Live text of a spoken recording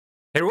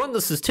Hey everyone,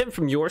 this is Tim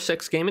from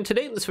YourSixGaming, and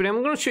today in this video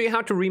I'm going to show you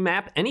how to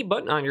remap any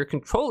button on your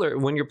controller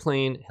when you're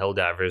playing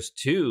Helldivers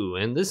 2.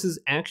 And this is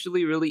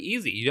actually really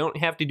easy. You don't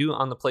have to do it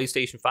on the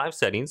PlayStation 5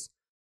 settings.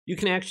 You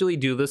can actually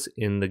do this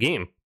in the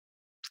game.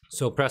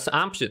 So press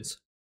Options,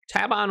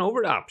 tab on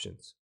over to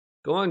Options,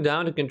 go on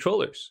down to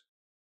Controllers.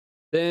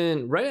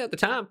 Then right at the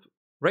top,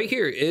 right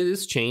here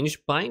is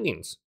Change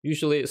Bindings.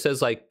 Usually it says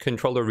like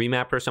Controller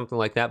Remap or something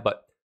like that,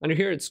 but under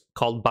here it's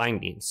called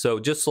Bindings. So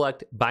just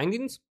select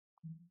Bindings.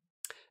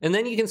 And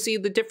then you can see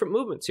the different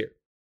movements here.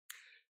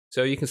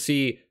 So you can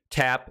see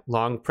tap,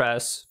 long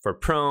press for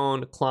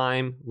prone,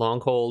 climb,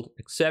 long hold,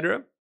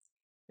 etc.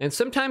 And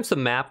sometimes the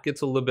map gets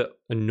a little bit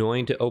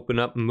annoying to open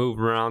up and move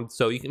around.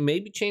 So you can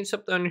maybe change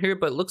something under here,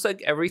 but it looks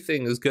like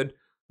everything is good.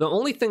 The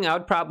only thing I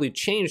would probably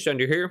change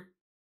under here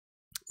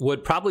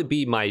would probably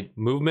be my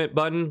movement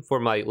button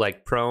for my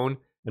like prone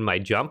and my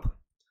jump.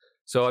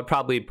 So I'd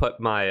probably put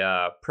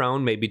my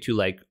prone maybe to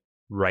like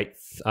right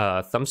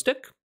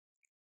thumbstick.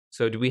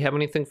 So do we have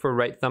anything for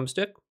right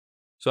thumbstick?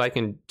 So I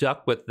can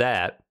duck with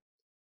that.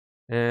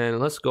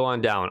 And let's go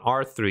on down.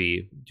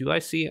 R3. Do I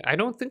see? I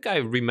don't think I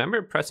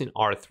remember pressing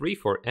R3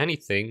 for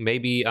anything.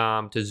 Maybe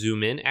to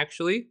zoom in,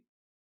 actually.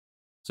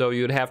 So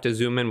you'd have to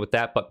zoom in with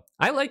that. But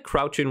I like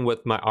crouching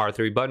with my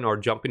R3 button or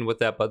jumping with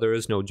that, but there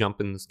is no jump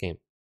in this game.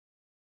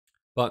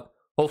 But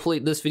hopefully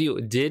this video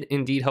did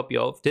indeed help you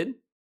out. If it did,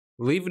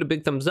 leave it a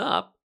big thumbs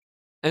up.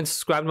 And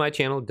subscribe to my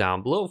channel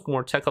down below for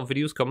more tech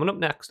videos coming up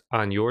next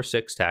on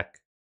YourSixTech.